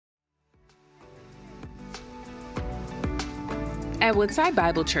At Woodside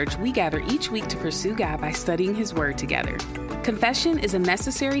Bible Church, we gather each week to pursue God by studying His Word together. Confession is a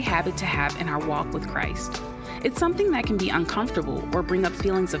necessary habit to have in our walk with Christ. It's something that can be uncomfortable or bring up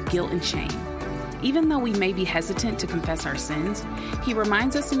feelings of guilt and shame. Even though we may be hesitant to confess our sins, He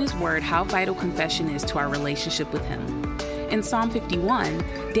reminds us in His Word how vital confession is to our relationship with Him. In Psalm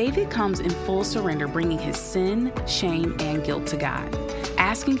 51, David comes in full surrender, bringing his sin, shame, and guilt to God,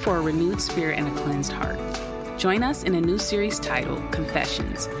 asking for a renewed spirit and a cleansed heart. Join us in a new series titled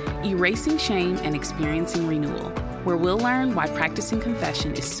Confessions, Erasing Shame and Experiencing Renewal, where we'll learn why practicing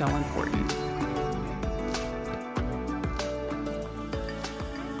confession is so important.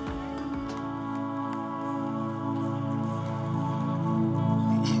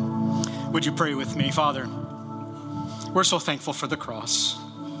 Would you pray with me? Father, we're so thankful for the cross.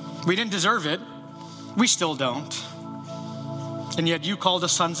 We didn't deserve it. We still don't. And yet you called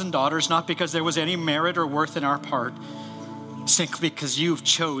us sons and daughters, not because there was any merit or worth in our part, simply because you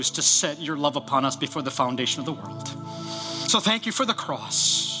chose to set your love upon us before the foundation of the world. So thank you for the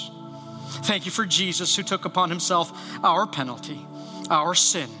cross. Thank you for Jesus, who took upon himself our penalty, our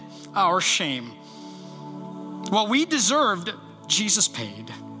sin, our shame. What we deserved, Jesus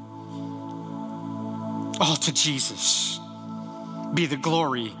paid. All to Jesus be the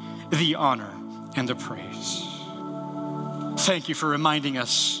glory, the honor, and the praise. Thank you for reminding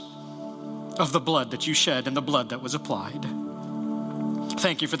us of the blood that you shed and the blood that was applied.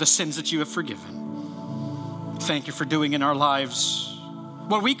 Thank you for the sins that you have forgiven. Thank you for doing in our lives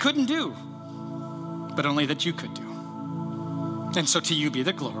what we couldn't do, but only that you could do. And so to you be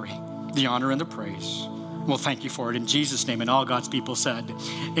the glory, the honor, and the praise. Well, thank you for it in Jesus' name. And all God's people said,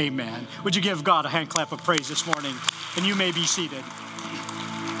 amen. Would you give God a hand clap of praise this morning? And you may be seated.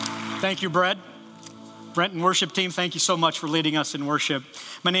 Thank you, Brent and worship team, thank you so much for leading us in worship.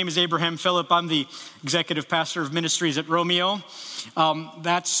 My name is Abraham Phillip. I'm the executive pastor of ministries at Romeo.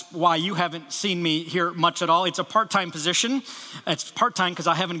 That's why you haven't seen me here much at all. It's a part-time position. It's part-time because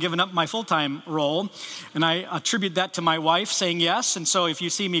I haven't given up my full-time role. And I attribute that to my wife saying yes. And so if you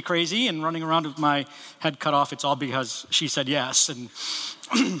see me crazy and running around with my head cut off, it's all because she said yes.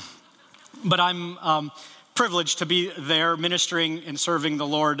 But I'm privileged to be there ministering and serving the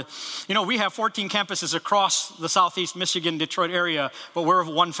Lord. You know, we have 14 campuses across the Southeast Michigan, Detroit area, but we're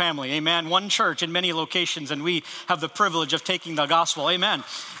one family, amen, one church in many locations, and we have the privilege of taking the gospel, amen,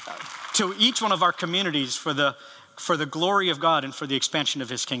 to each one of our communities for the glory of God and for the expansion of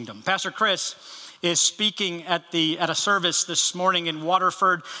his kingdom. Pastor Chris is speaking at a service this morning in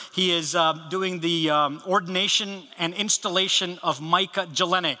Waterford. He is doing the ordination and installation of Micah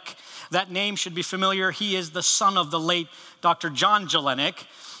Jelenic. That name should be familiar. He is the son of the late Dr. John Jelenic,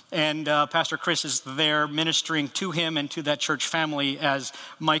 and Pastor Chris is there ministering to him and to that church family as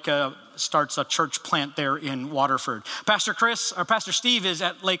Micah starts a church plant there in Waterford. Pastor Steve is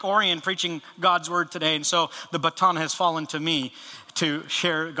at Lake Orion preaching God's word today, and so the baton has fallen to me to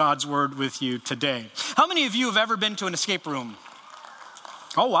share God's word with you today. How many of you have ever been to an escape room?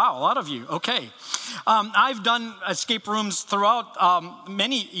 Oh, wow, a lot of you. Okay. I've done escape rooms throughout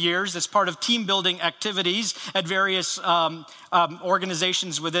many years as part of team building activities at various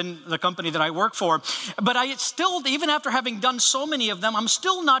organizations within the company that I work for. But I still, even after having done so many of them, I'm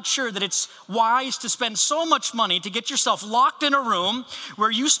still not sure that it's wise to spend so much money to get yourself locked in a room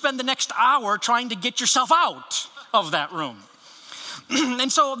where you spend the next hour trying to get yourself out of that room.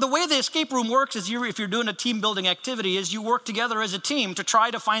 And so the way the escape room works is if you're doing a team building activity is you work together as a team to try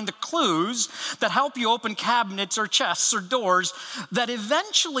to find the clues that help you open cabinets or chests or doors that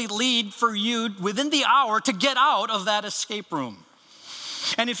eventually lead for you within the hour to get out of that escape room.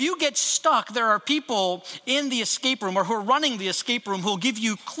 And if you get stuck, there are people in the escape room or who are running the escape room who will give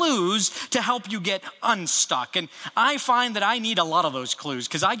you clues to help you get unstuck. And I find that I need a lot of those clues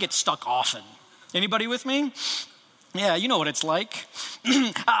because I get stuck often. Anybody with me? Yeah, you know what it's like.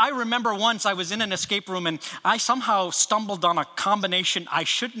 I remember once I was in an escape room and I somehow stumbled on a combination I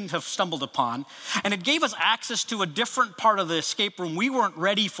shouldn't have stumbled upon. And it gave us access to a different part of the escape room we weren't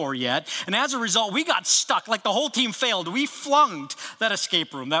ready for yet. And as a result, we got stuck, like the whole team failed. We flunked that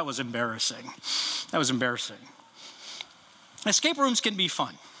escape room. That was embarrassing. Escape rooms can be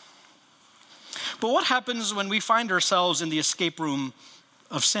fun. But what happens when we find ourselves in the escape room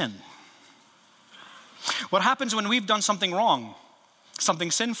of sin? What happens when we've done something wrong, something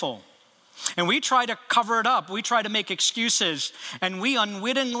sinful, and we try to cover it up, we try to make excuses, and we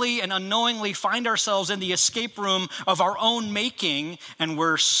unwittingly and unknowingly find ourselves in the escape room of our own making, and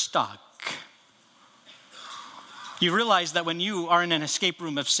we're stuck? You realize that when you are in an escape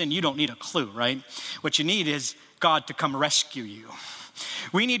room of sin, you don't need a clue, right? What you need is God to come rescue you.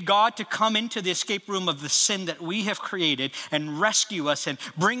 We need God to come into the escape room of the sin that we have created and rescue us and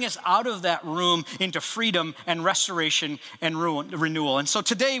bring us out of that room into freedom and restoration and renewal. And so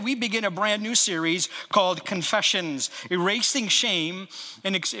today we begin a brand new series called Confessions, Erasing Shame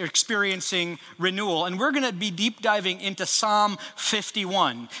and Experiencing Renewal. And we're going to be deep diving into Psalm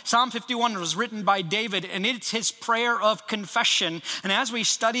 51. Psalm 51 was written by David, and it's his prayer of confession. And as we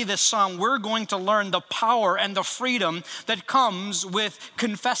study this psalm, we're going to learn the power and the freedom that comes with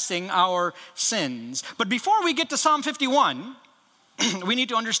confessing our sins. But before we get to Psalm 51, we need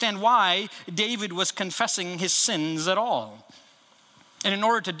to understand why David was confessing his sins at all. And in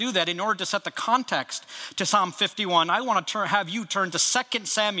order to do that, in order to set the context to Psalm 51, I want to have you turn to 2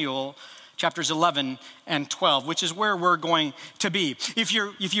 Samuel chapters 11 and 12, which is where we're going to be. If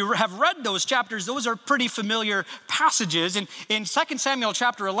you have read those chapters, those are pretty familiar passages. And in 2 Samuel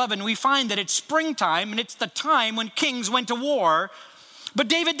chapter 11, we find that it's springtime, and it's the time when kings went to war, but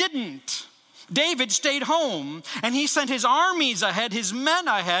David didn't. David stayed home, and he sent his armies ahead, his men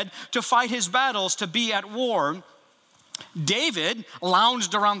ahead, to fight his battles, to be at war. David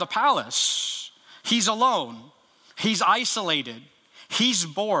lounged around the palace. He's alone. He's isolated. He's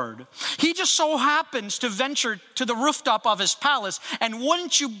bored. He just so happens to venture to the rooftop of his palace, and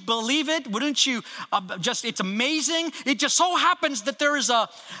wouldn't you believe it? Wouldn't you it's amazing. It just so happens that there is a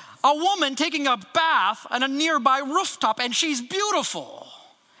woman taking a bath on a nearby rooftop, and she's beautiful.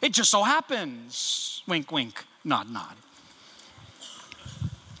 It just so happens. Wink, wink, nod, nod.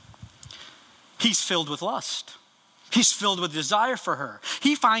 He's filled with lust. He's filled with desire for her.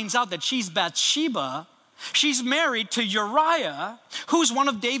 He finds out that she's Bathsheba. She's married to Uriah, who's one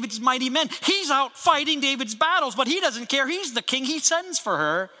of David's mighty men. He's out fighting David's battles, but he doesn't care. He's the king. He sends for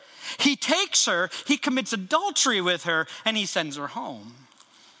her. He takes her. He commits adultery with her, and he sends her home.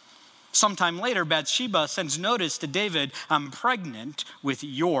 Sometime later, Bathsheba sends notice to David, I'm pregnant with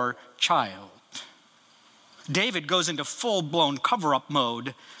your child. David goes into full-blown cover-up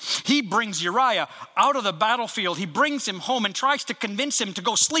mode. He brings Uriah out of the battlefield. He brings him home and tries to convince him to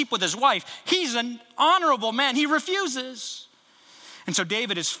go sleep with his wife. He's an honorable man. He refuses. And so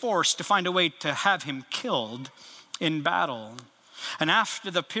David is forced to find a way to have him killed in battle. And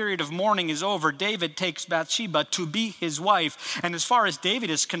after the period of mourning is over, David takes Bathsheba to be his wife. And as far as David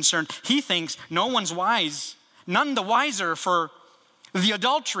is concerned, he thinks no one's wise, none the wiser for the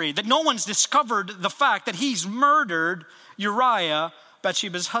adultery, that no one's discovered the fact that he's murdered Uriah,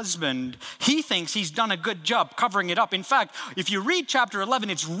 Bathsheba's husband. He thinks he's done a good job covering it up. In fact, if you read chapter 11,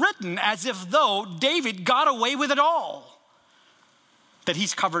 it's written as if though David got away with it all, that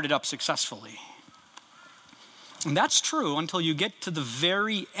he's covered it up successfully. And that's true until you get to the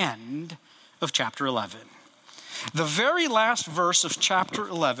very end of chapter 11. The very last verse of chapter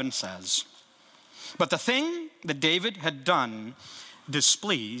 11 says, but the thing that David had done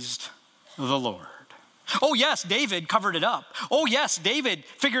displeased the Lord. Oh yes, David covered it up. Oh yes, David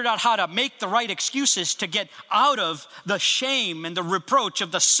figured out how to make the right excuses to get out of the shame and the reproach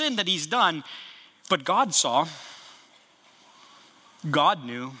of the sin that he's done. But God saw, God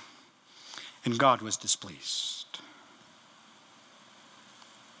knew, and God was displeased.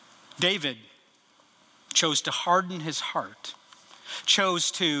 David chose to harden his heart,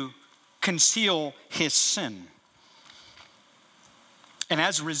 chose to conceal his sin. And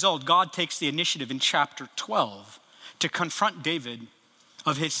as a result, God takes the initiative in chapter 12 to confront David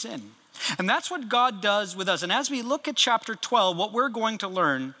of his sin. And that's what God does with us. And as we look at chapter 12, what we're going to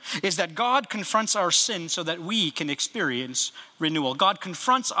learn is that God confronts our sin so that we can experience renewal. God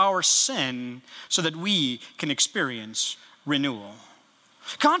confronts our sin so that we can experience renewal.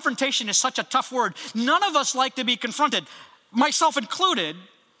 Confrontation is such a tough word. None of us like to be confronted, myself included.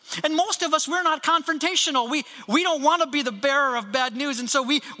 And most of us, we're not confrontational. We don't want to be the bearer of bad news. And so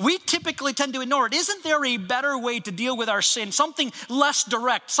we typically tend to ignore it. Isn't there a better way to deal with our sin? Something less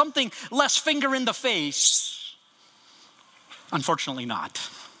direct, something less finger in the face? Unfortunately not.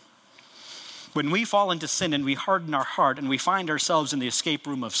 When we fall into sin and we harden our heart and we find ourselves in the escape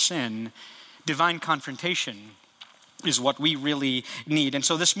room of sin, divine confrontation is what we really need. And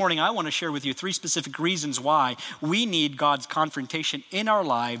so this morning, I want to share with you 3 specific reasons why we need God's confrontation in our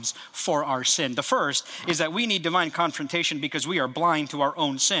lives for our sin. The first is that we need divine confrontation because we are blind to our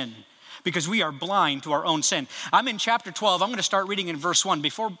own sin. Because we are blind to our own sin. I'm in chapter 12. I'm going to start reading in verse 1.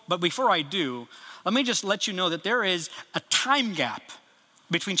 But before I do, let me just let you know that there is a time gap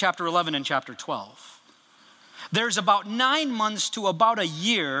between chapter 11 and chapter 12. There's about 9 months to about a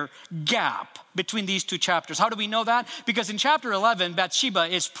year gap between these 2 chapters. How do we know that? Because in chapter 11, Bathsheba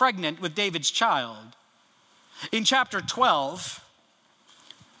is pregnant with David's child. In chapter 12,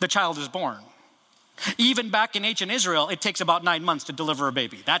 the child is born. Even back in ancient Israel, it takes about 9 months to deliver a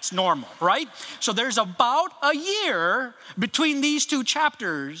baby. That's normal, right? So there's about a year between these two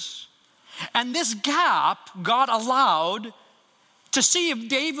chapters. And this gap God allowed to see if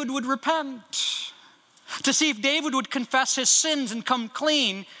David would repent, to see if David would confess his sins and come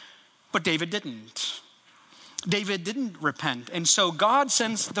clean. But David didn't. David didn't repent. And so God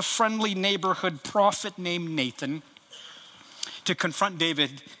sends the friendly neighborhood prophet named Nathan to confront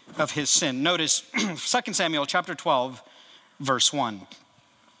David of his sin. Notice 2 Samuel chapter 12, verse 1.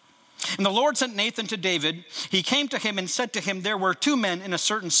 And the Lord sent Nathan to David. He came to him and said to him, there were 2 men in a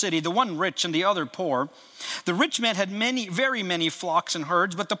certain city, the one rich and the other poor. The rich man had very many flocks and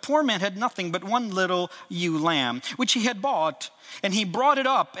herds, but the poor man had nothing but one little ewe lamb, which he had bought. And he brought it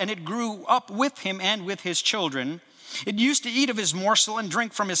up, and it grew up with him and with his children. It used to eat of his morsel and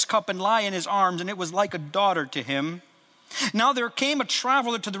drink from his cup and lie in his arms, and it was like a daughter to him. Now there came a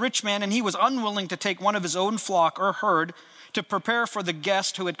traveler to the rich man, and he was unwilling to take one of his own flock or herd to prepare for the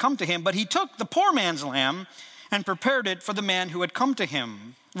guest who had come to him. But he took the poor man's lamb and prepared it for the man who had come to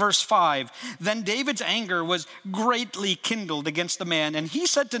him. Verse 5, then David's anger was greatly kindled against the man, and he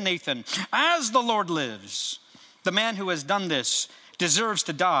said to Nathan, as the Lord lives, the man who has done this deserves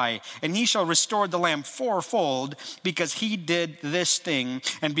to die, and he shall restore the lamb fourfold, because he did this thing,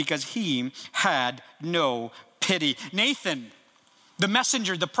 and because he had no pity. Nathan, the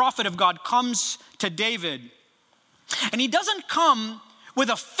messenger, the prophet of God, comes to David. And he doesn't come with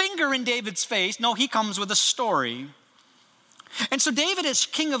a finger in David's face. No, he comes with a story. And so David, as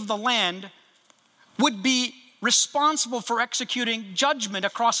king of the land, would be responsible for executing judgment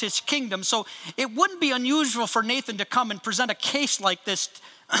across his kingdom. So it wouldn't be unusual for Nathan to come and present a case like this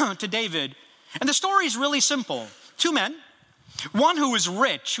to David. And the story is really simple. 2 men. One who is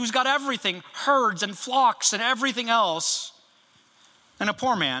rich, who's got everything, herds and flocks and everything else. And a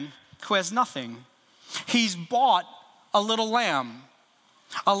poor man who has nothing. He's bought a little lamb.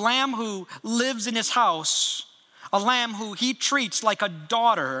 A lamb who lives in his house. A lamb who he treats like a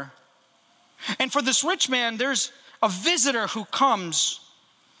daughter. And for this rich man, there's a visitor who comes.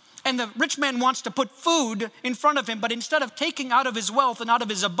 And the rich man wants to put food in front of him. But instead of taking out of his wealth and out of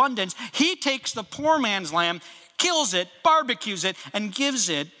his abundance, he takes the poor man's lamb, kills it, barbecues it, and gives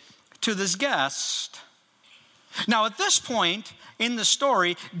it to this guest. Now, at this point in the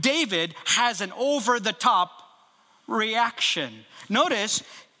story, David has an over-the-top reaction. Notice,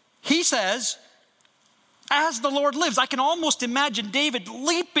 he says, as the Lord lives. I can almost imagine David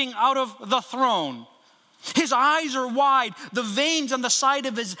leaping out of the throne. His eyes are wide. The veins on the side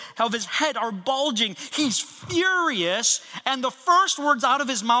of his head are bulging. He's furious. And the first words out of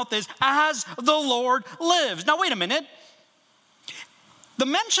his mouth is, as the Lord lives. Now, wait a minute. The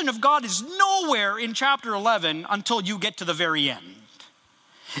mention of God is nowhere in chapter 11 until you get to the very end.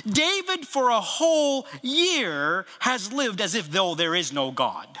 David, for a whole year, has lived as if though there is no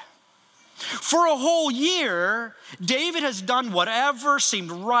God. For a whole year, David has done whatever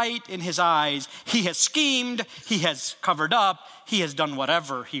seemed right in his eyes. He has schemed, he has covered up, he has done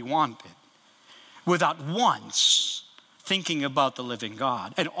whatever he wanted without once thinking about the living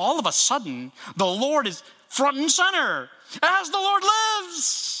God. And all of a sudden, the Lord is front and center, as the Lord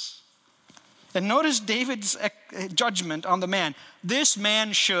lives. And notice David's judgment on the man. This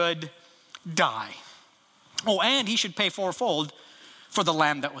man should die. Oh, and he should pay fourfold for the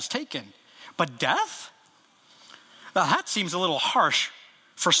lamb that was taken. But death? Now that seems a little harsh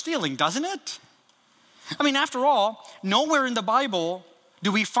for stealing, doesn't it? I mean, after all, nowhere in the Bible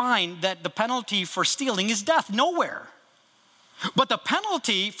do we find that the penalty for stealing is death. Nowhere. But the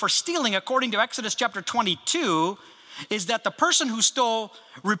penalty for stealing, according to Exodus chapter 22, is that the person who stole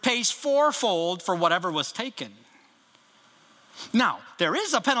repays fourfold for whatever was taken. Now, there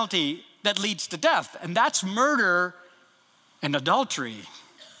is a penalty that leads to death, and that's murder and adultery.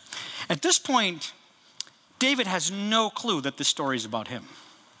 At this point, David has no clue that this story is about him.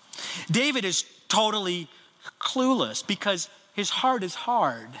 David is totally clueless because his heart is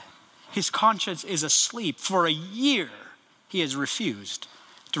hard. His conscience is asleep. For a year, he has refused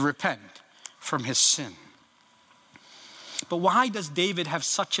to repent from his sin. But why does David have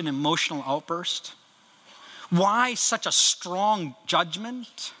such an emotional outburst? Why such a strong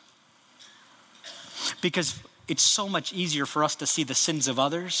judgment? Because it's so much easier for us to see the sins of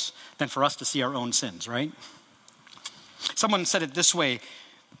others than for us to see our own sins, right? Someone said it this way: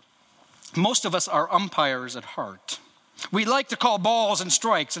 most of us are umpires at heart. We like to call balls and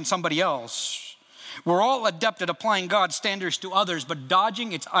strikes in somebody else. We're all adept at applying God's standards to others, but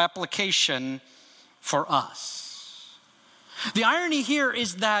dodging its application for us. The irony here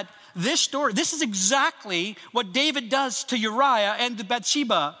is that this story, this is exactly what David does to Uriah and to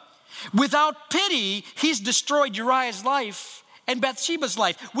Bathsheba. Without pity, he's destroyed Uriah's life and Bathsheba's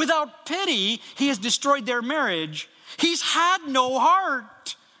life. Without pity, he has destroyed their marriage. He's had no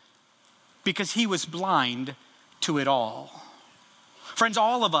heart because he was blind to it all. Friends,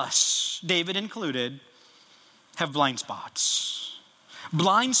 all of us, David included, have blind spots.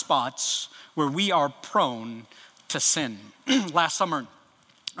 Blind spots where we are prone to sin. Last summer,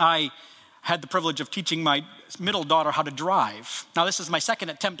 I had the privilege of teaching my middle daughter how to drive. Now, this is my second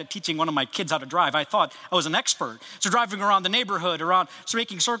attempt at teaching one of my kids how to drive. I thought I was an expert. So driving around the neighborhood,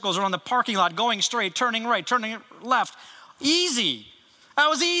 making circles around the parking lot, going straight, turning right, turning left. Easy. That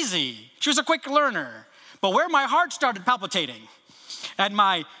was easy. She was a quick learner. But where my heart started palpitating and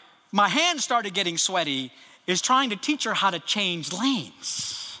my hands started getting sweaty is trying to teach her how to change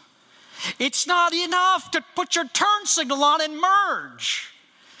lanes. It's not enough to put your turn signal on and merge.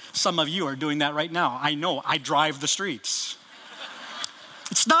 Some of you are doing that right now. I know, I drive the streets.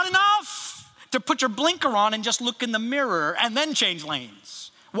 It's not enough to put your blinker on and just look in the mirror and then change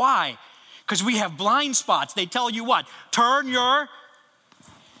lanes. Why? Because we have blind spots. They tell you what? Turn your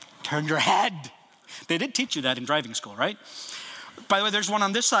head. They did teach you that in driving school, right? By the way, there's one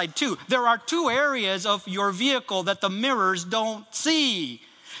on this side too. There are two areas of your vehicle that the mirrors don't see.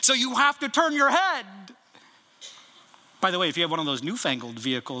 So you have to turn your head. By the way, if you have one of those newfangled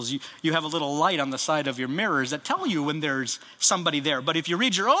vehicles, you have a little light on the side of your mirrors that tell you when there's somebody there. But if you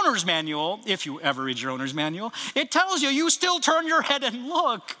read your owner's manual, if you ever read your owner's manual, it tells you still turn your head and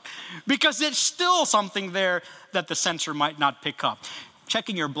look because there's still something there that the sensor might not pick up.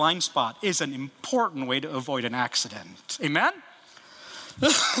 Checking your blind spot is an important way to avoid an accident. Amen?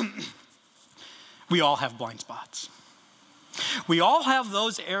 We all have blind spots. We all have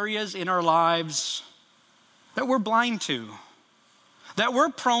those areas in our lives that we're blind to, that we're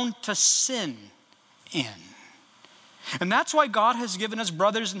prone to sin in. And that's why God has given us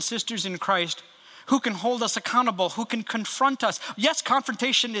brothers and sisters in Christ who can hold us accountable, who can confront us. Yes,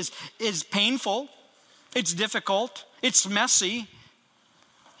 confrontation is painful, it's difficult, it's messy.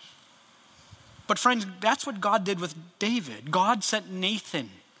 But friends, that's what God did with David. God sent Nathan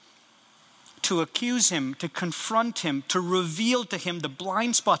to accuse him, to confront him, to reveal to him the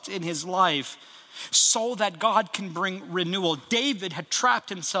blind spots in his life so that God can bring renewal. David had trapped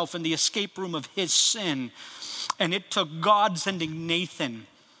himself in the escape room of his sin, and it took God sending Nathan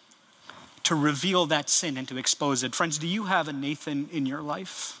to reveal that sin and to expose it. Friends, do you have a Nathan in your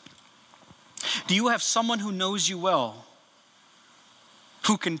life? Do you have someone who knows you well,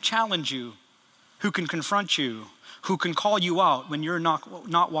 who can challenge you, who can confront you, who can call you out when you're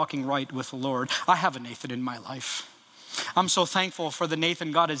not walking right with the Lord? I have a Nathan in my life. I'm so thankful for the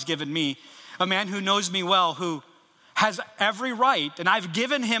Nathan God has given me, a man who knows me well, who has every right, and I've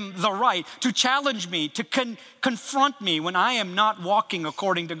given him the right to challenge me, to confront me when I am not walking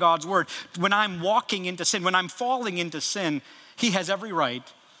according to God's word, when I'm walking into sin, when I'm falling into sin. He has every right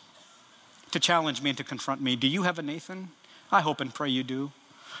to challenge me and to confront me. Do you have a Nathan? I hope and pray you do,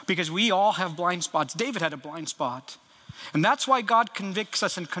 because we all have blind spots. David had a blind spot. And that's why God convicts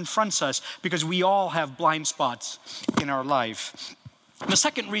us and confronts us, because we all have blind spots in our life. The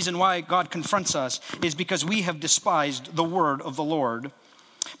second reason why God confronts us is because we have despised the word of the Lord.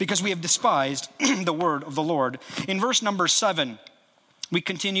 Because we have despised the word of the Lord. In verse number 7, we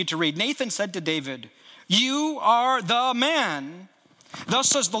continue to read, Nathan said to David, "You are the man. Thus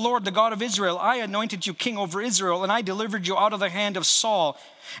says the Lord, the God of Israel, I anointed you king over Israel, and I delivered you out of the hand of Saul.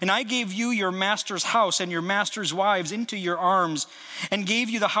 And I gave you your master's house and your master's wives into your arms, and gave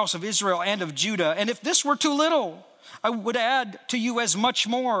you the house of Israel and of Judah. And if this were too little, I would add to you as much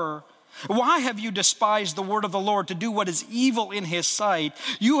more. Why have you despised the word of the Lord to do what is evil in his sight?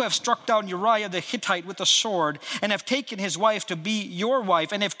 You have struck down Uriah the Hittite with a sword, and have taken his wife to be your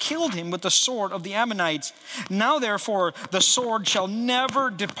wife, and have killed him with the sword of the Ammonites. Now therefore the sword shall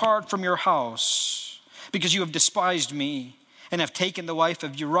never depart from your house, because you have despised me, and have taken the wife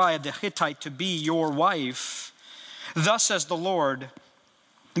of Uriah the Hittite to be your wife. Thus says the Lord,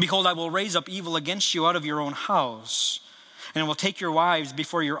 behold, I will raise up evil against you out of your own house, and I will take your wives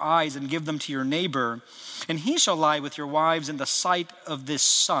before your eyes and give them to your neighbor, and he shall lie with your wives in the sight of this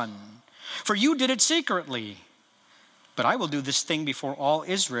sun. For you did it secretly, but I will do this thing before all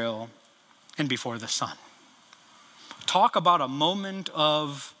Israel and before the sun." Talk about a moment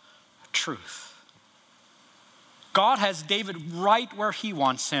of truth. God has David right where he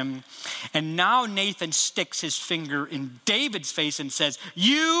wants him. And now Nathan sticks his finger in David's face and says,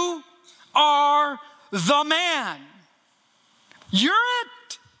 "You are the man. You're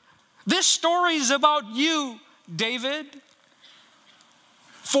it. This story is about you, David."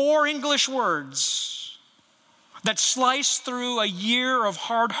 4 English words. that sliced through a year of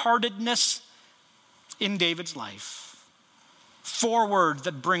hard-heartedness in David's life. 4 words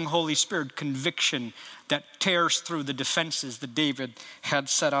that bring Holy Spirit conviction that tears through the defenses that David had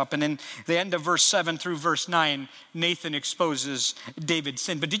set up. And in the end of verse 7 through verse 9, Nathan exposes David's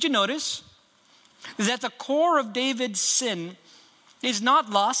sin. But did you notice that the core of David's sin is not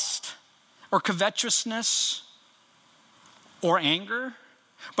lust or covetousness or anger?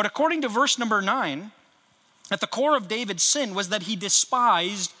 But according to verse number 9, at the core of David's sin was that he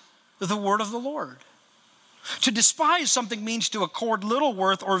despised the word of the Lord. To despise something means to accord little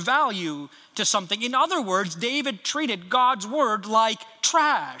worth or value to something. In other words, David treated God's word like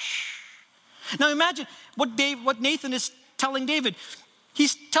trash. Now imagine what Nathan is telling David.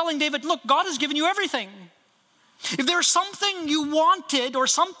 He's telling David, look, God has given you everything. If there's something you wanted or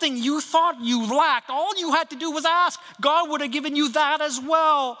something you thought you lacked, all you had to do was ask. God would have given you that as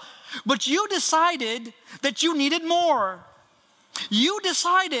well. But you decided that you needed more. You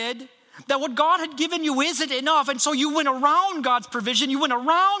decided that what God had given you isn't enough. And so you went around God's provision, you went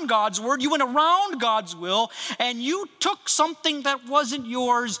around God's word, you went around God's will, and you took something that wasn't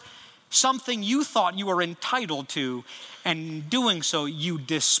yours, something you thought you were entitled to, and in doing so, you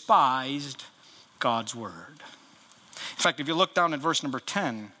despised God's word. In fact, if you look down at verse number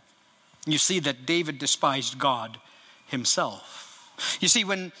 10, you see that David despised God himself. You see,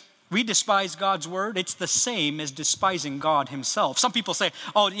 when we despise God's word, it's the same as despising God himself. Some people say,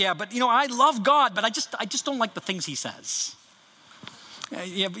 oh yeah, but I love God, but I just don't like the things he says.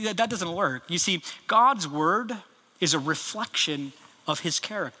 Yeah, that doesn't work. You see, God's word is a reflection of his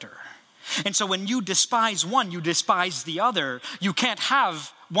character. And so when you despise one, you despise the other. You can't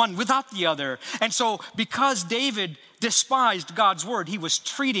have one without the other. And so because David despised God's word, he was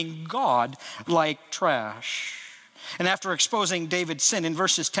treating God like trash. And after exposing David's sin in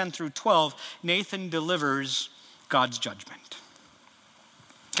verses 10 through 12, Nathan delivers God's judgment.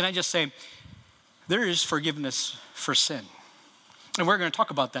 Can I just say, there is forgiveness for sin. And we're going to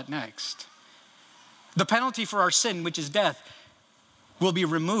talk about that next. The penalty for our sin, which is death, will be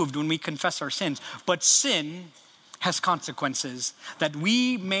removed when we confess our sins. But sin has consequences that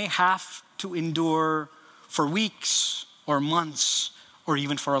we may have to endure for weeks or months or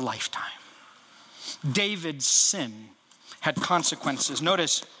even for a lifetime. David's sin had consequences.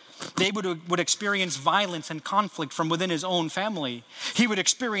 Notice, David would experience violence and conflict from within his own family. He would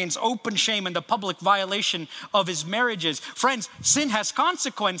experience open shame and the public violation of his marriages. Friends, sin has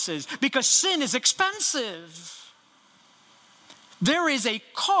consequences because sin is expensive. There is a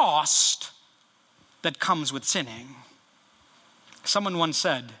cost that comes with sinning. Someone once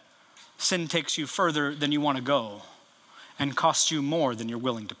said, sin takes you further than you want to go and costs you more than you're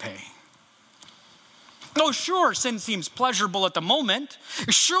willing to pay. Oh, sure, sin seems pleasurable at the moment.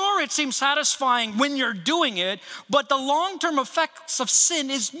 Sure, it seems satisfying when you're doing it, but the long-term effects of sin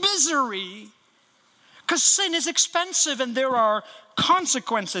is misery. Because sin is expensive and there are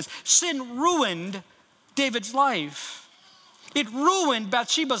consequences. Sin ruined David's life. It ruined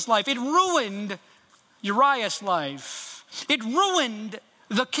Bathsheba's life. It ruined Uriah's life. It ruined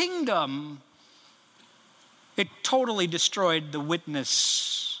the kingdom. It totally destroyed the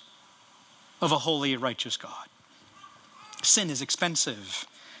witness of a holy and righteous God. Sin is expensive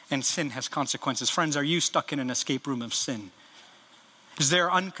and sin has consequences. Friends, are you stuck in an escape room of sin? Is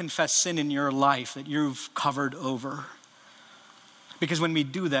there unconfessed sin in your life that you've covered over? Because when we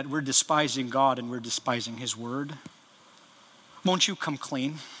do that, we're despising God and we're despising his word. Won't you come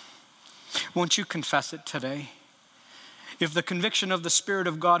clean? Won't you confess it today? If the conviction of the Spirit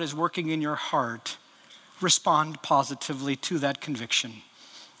of God is working in your heart, respond positively to that conviction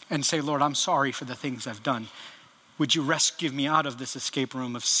and say, Lord, I'm sorry for the things I've done. Would you rescue me out of this escape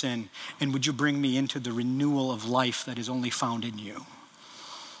room of sin? And would you bring me into the renewal of life that is only found in you?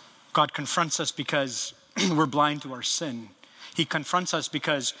 God confronts us because we're blind to our sin. He confronts us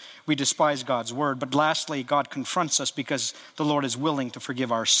because we despise God's word. But lastly, God confronts us because the Lord is willing to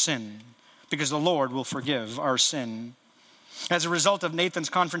forgive our sin. Because the Lord will forgive our sin. As a result of Nathan's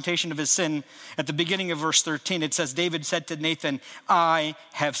confrontation of his sin, at the beginning of verse 13, it says, David said to Nathan, I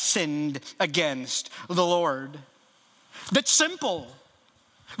have sinned against the Lord. That's simple.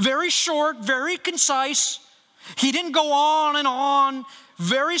 Very short, very concise. He didn't go on and on.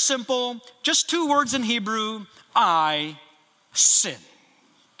 Very simple. Just 2 words in Hebrew. I sinned.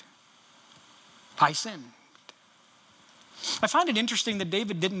 I sinned. I find it interesting that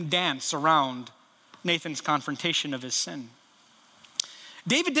David didn't dance around Nathan's confrontation of his sin.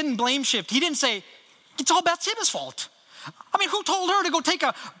 David didn't blame shift. He didn't say, it's all Bathsheba's fault. I mean, who told her to go take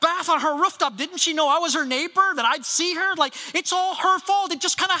a bath on her rooftop? Didn't she know I was her neighbor, that I'd see her? Like, it's all her fault. It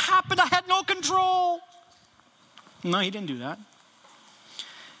just kind of happened. I had no control. No, he didn't do that.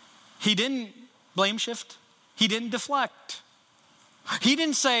 He didn't blame shift. He didn't deflect. He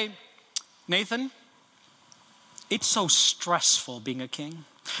didn't say, Nathan, it's so stressful being a king.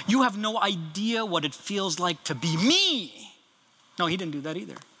 You have no idea what it feels like to be me. No, he didn't do that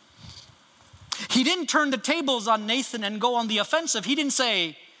either. He didn't turn the tables on Nathan and go on the offensive. He didn't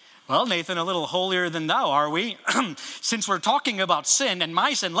say, well, Nathan, a little holier than thou, are we? Since we're talking about sin and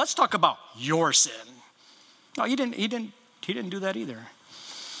my sin, let's talk about your sin. No, he didn't do that either.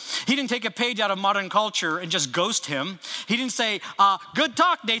 He didn't take a page out of modern culture and just ghost him. He didn't say, good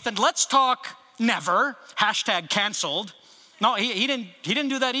talk, Nathan, let's talk never, #canceled. No, he didn't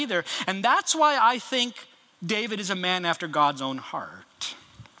do that either. And that's why I think David is a man after God's own heart.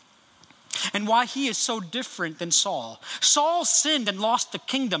 And why he is so different than Saul. Saul sinned and lost the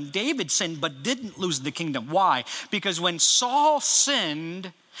kingdom. David sinned but didn't lose the kingdom. Why? Because when Saul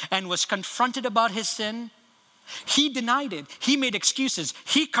sinned and was confronted about his sin, he denied it. He made excuses.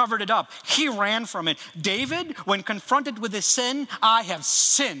 He covered it up. He ran from it. David, when confronted with his sin, I have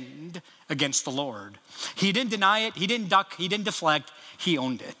sinned against the Lord. He didn't deny it. He didn't duck. He didn't deflect. He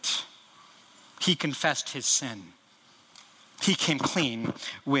owned it. He confessed his sin. He came clean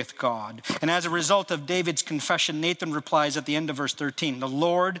with God. And as a result of David's confession, Nathan replies at the end of verse 13, the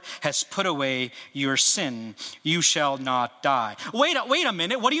Lord has put away your sin. You shall not die. Wait a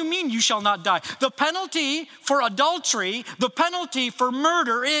minute. What do you mean you shall not die? The penalty for adultery, the penalty for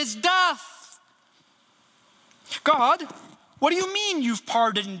murder is death. God, what do you mean you've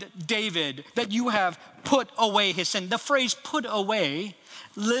pardoned David, that you have put away his sin? The phrase put away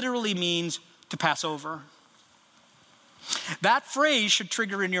literally means to pass over. That phrase should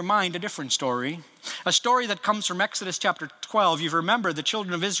trigger in your mind a different story, a story that comes from Exodus chapter 12. You remember the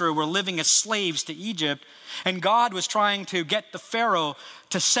children of Israel were living as slaves to Egypt, and God was trying to get the Pharaoh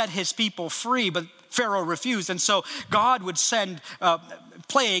to set his people free, but Pharaoh refused. And so God would send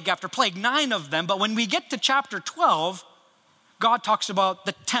plague after plague, 9 of them. But when we get to chapter 12, God talks about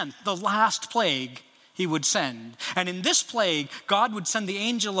the 10th, the last plague he would send. And in this plague, God would send the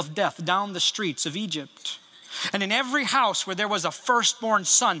angel of death down the streets of Egypt. And in every house where there was a firstborn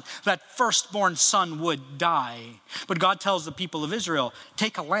son, that firstborn son would die. But God tells the people of Israel,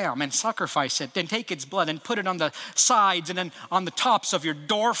 take a lamb and sacrifice it, then take its blood and put it on the sides and then on the tops of your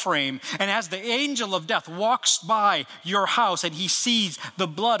door frame. And as the angel of death walks by your house and he sees the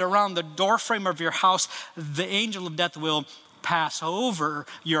blood around the door frame of your house, the angel of death will pass over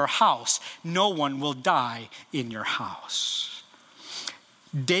your house. No one will die in your house.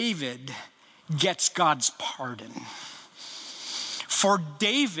 David gets God's pardon. For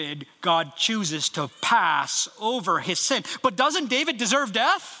David, God chooses to pass over his sin. But doesn't David deserve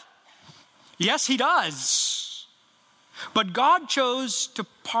death? Yes, he does. But God chose to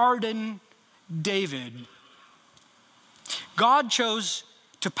pardon David. God chose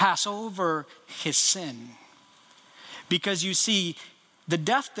to pass over his sin. Because you see, the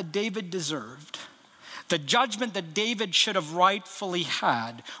death that David deserved, the judgment that David should have rightfully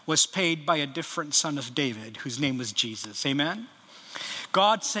had, was paid by a different son of David whose name was Jesus. Amen?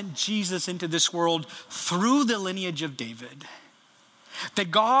 God sent Jesus into this world through the lineage of David.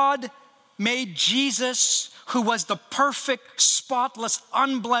 That God made Jesus, who was the perfect, spotless,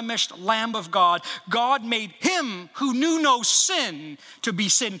 unblemished Lamb of God, God made him who knew no sin to be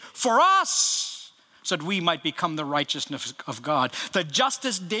sin for us, so that we might become the righteousness of God. The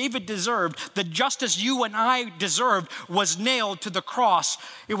justice David deserved, the justice you and I deserved, was nailed to the cross.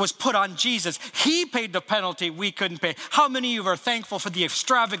 It was put on Jesus. He paid the penalty we couldn't pay. How many of you are thankful for the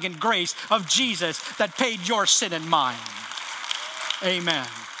extravagant grace of Jesus that paid your sin and mine? Amen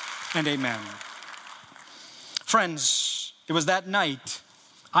and amen. Friends, it was that night,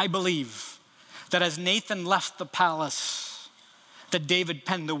 I believe, that as Nathan left the palace, that David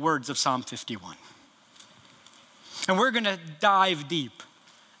penned the words of Psalm 51. And we're going to dive deep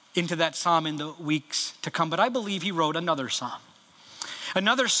into that psalm in the weeks to come. But I believe he wrote another psalm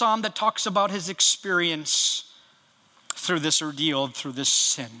that talks about his experience through this ordeal, through this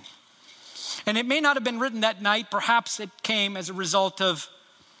sin. And it may not have been written that night. Perhaps it came as a result of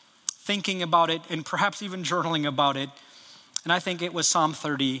thinking about it and perhaps even journaling about it. And I think it was Psalm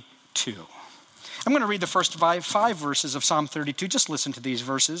 32. I'm going to read the first five verses of Psalm 32. Just listen to these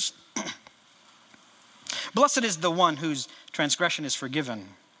verses. Blessed is the one whose transgression is forgiven,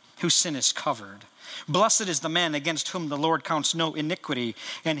 whose sin is covered. Blessed is the man against whom the Lord counts no iniquity,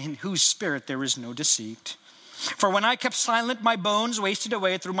 and in whose spirit there is no deceit. For when I kept silent, my bones wasted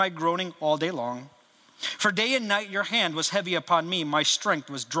away through my groaning all day long. For day and night your hand was heavy upon me. My strength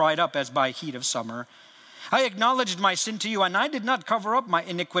was dried up as by heat of summer. I acknowledged my sin to you, and I did not cover up my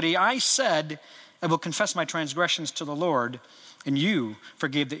iniquity. I said, I will confess my transgressions to the Lord, and you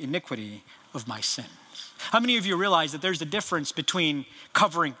forgave the iniquity of my sins. How many of you realize that there's a difference between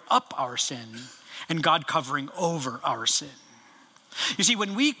covering up our sin and God covering over our sin? You see,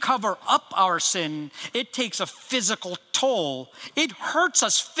 when we cover up our sin, it takes a physical toll. It hurts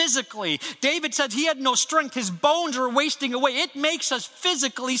us physically. David said he had no strength. His bones were wasting away. It makes us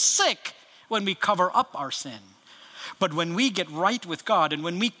physically sick when we cover up our sin. But when we get right with God and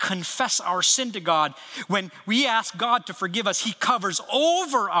when we confess our sin to God, when we ask God to forgive us, he covers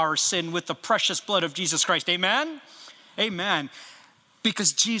over our sin with the precious blood of Jesus Christ. Amen? Amen.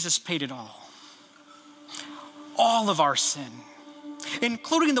 Because Jesus paid it all. All of our sin,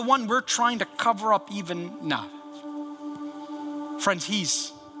 including the one we're trying to cover up even now. Friends,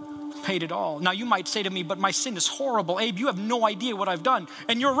 he's paid it all. Now you might say to me, but my sin is horrible. Abe, you have no idea what I've done.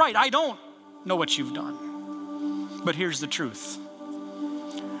 And you're right, I don't know what you've done. But here's the truth.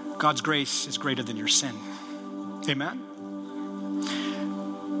 God's grace is greater than your sin. Amen?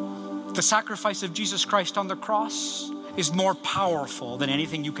 The sacrifice of Jesus Christ on the cross is more powerful than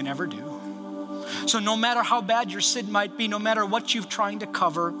anything you can ever do. So no matter how bad your sin might be, no matter what you've trying to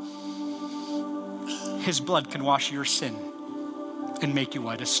cover, his blood can wash your sin and make you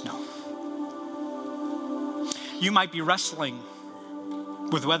white as snow. You might be wrestling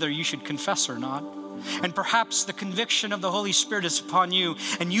with whether you should confess or not. And perhaps the conviction of the Holy Spirit is upon you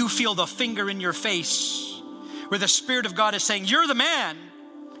and you feel the finger in your face where the Spirit of God is saying, you're the man,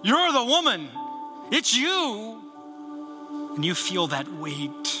 you're the woman, it's you. And you feel that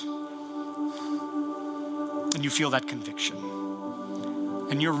weight and you feel that conviction.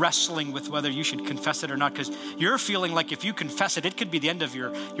 And you're wrestling with whether you should confess it or not because you're feeling like if you confess it, it could be the end of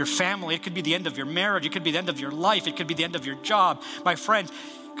your family, it could be the end of your marriage, it could be the end of your life, it could be the end of your job. My friends,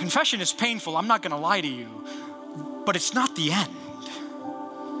 confession is painful. I'm not going to lie to you, but it's not the end.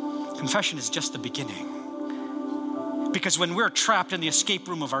 Confession is just the beginning. Because when we're trapped in the escape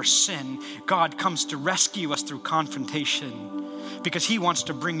room of our sin, God comes to rescue us through confrontation because he wants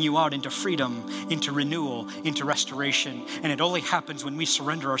to bring you out into freedom, into renewal, into restoration. And it only happens when we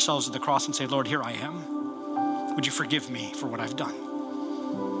surrender ourselves to the cross and say, Lord, here I am. Would you forgive me for what I've done?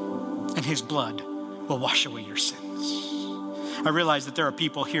 And his blood will wash away your sins. I realize that there are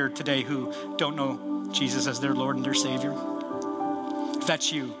people here today who don't know Jesus as their Lord and their Savior. If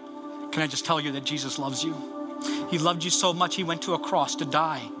that's you, can I just tell you that Jesus loves you? He loved you so much, he went to a cross to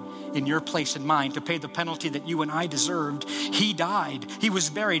die in your place and mine, to pay the penalty that you and I deserved. He died, he was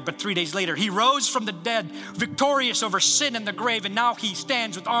buried, but 3 days later, he rose from the dead, victorious over sin and the grave, and now he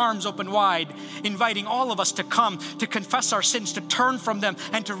stands with arms open wide, inviting all of us to come, to confess our sins, to turn from them,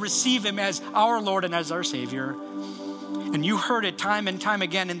 and to receive him as our Lord and as our Savior. And you heard it time and time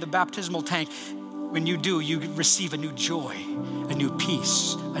again in the baptismal tank. When you do, you receive a new joy, a new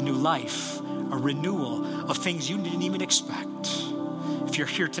peace, a new life, a renewal of things you didn't even expect. If you're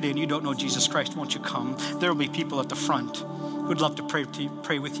here today and you don't know Jesus Christ, won't you come? There will be people at the front who'd love to pray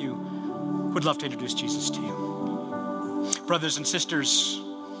with you, who'd love to introduce Jesus to you. Brothers and sisters,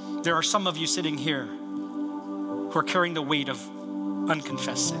 there are some of you sitting here who are carrying the weight of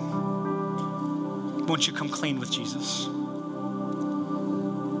unconfessed sin. Won't you come clean with Jesus?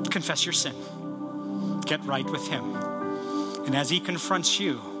 Confess your sin. Get right with him. And as he confronts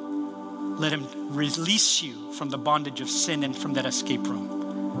you, let him release you from the bondage of sin and from that escape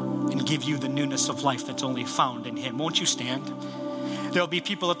room and give you the newness of life that's only found in him. Won't you stand? There'll be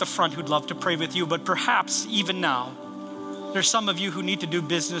people at the front who'd love to pray with you, but perhaps even now, there's some of you who need to do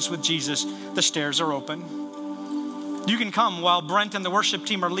business with Jesus. The stairs are open. You can come while Brent and the worship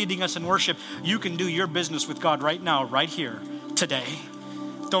team are leading us in worship. You can do your business with God right now, right here, today.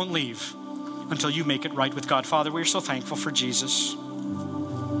 Don't leave until you make it right with God. Father, we're so thankful for Jesus,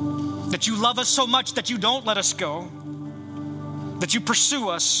 that you love us so much that you don't let us go, that you pursue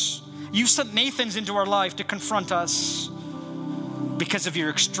us. You sent Nathans into our life to confront us because of your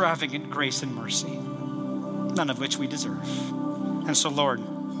extravagant grace and mercy, none of which we deserve. And so, Lord,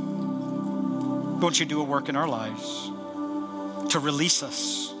 won't you do a work in our lives to release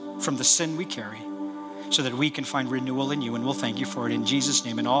us from the sin we carry so that we can find renewal in you, and we'll thank you for it in Jesus'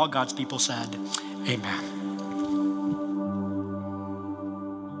 name. And all God's people said, amen.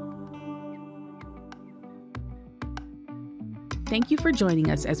 Thank you for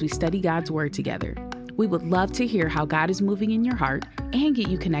joining us as we study God's Word together. We would love to hear how God is moving in your heart and get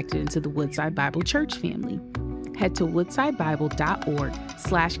you connected into the Woodside Bible Church family. Head to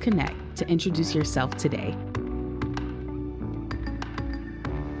woodsidebible.org/connect to introduce yourself today.